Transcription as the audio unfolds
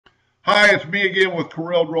Hi, it's me again with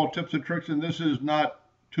Corel Draw Tips and Tricks, and this is not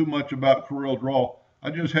too much about Corel Draw.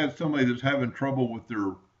 I just had somebody that's having trouble with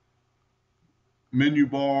their menu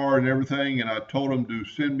bar and everything, and I told them to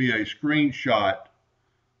send me a screenshot.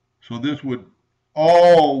 So this would,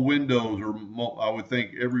 all windows, or I would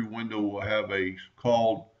think every window will have a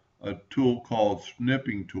tool called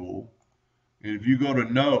Snipping Tool. And if you go to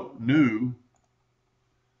New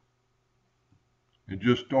and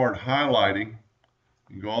just start highlighting,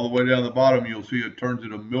 and go all the way down the bottom, you'll see it turns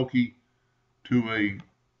it a milky to a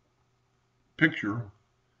picture,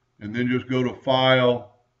 and then just go to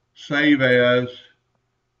File, Save As,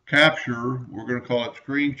 Capture. We're going to call it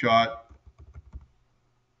Screenshot,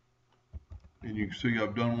 and you can see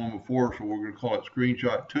I've done one before, so we're going to call it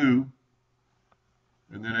Screenshot 2,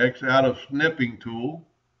 and then X out of Snipping Tool,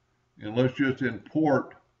 and let's just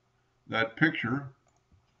import that picture.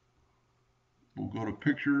 We'll go to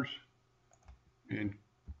Pictures, and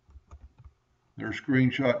there's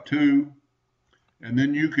Screenshot 2, and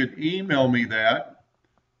then you could email me that,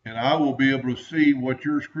 and I will be able to see what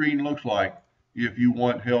your screen looks like if you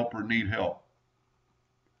want help or need help.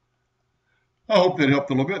 I hope that helped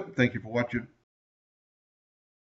a little bit. Thank you for watching.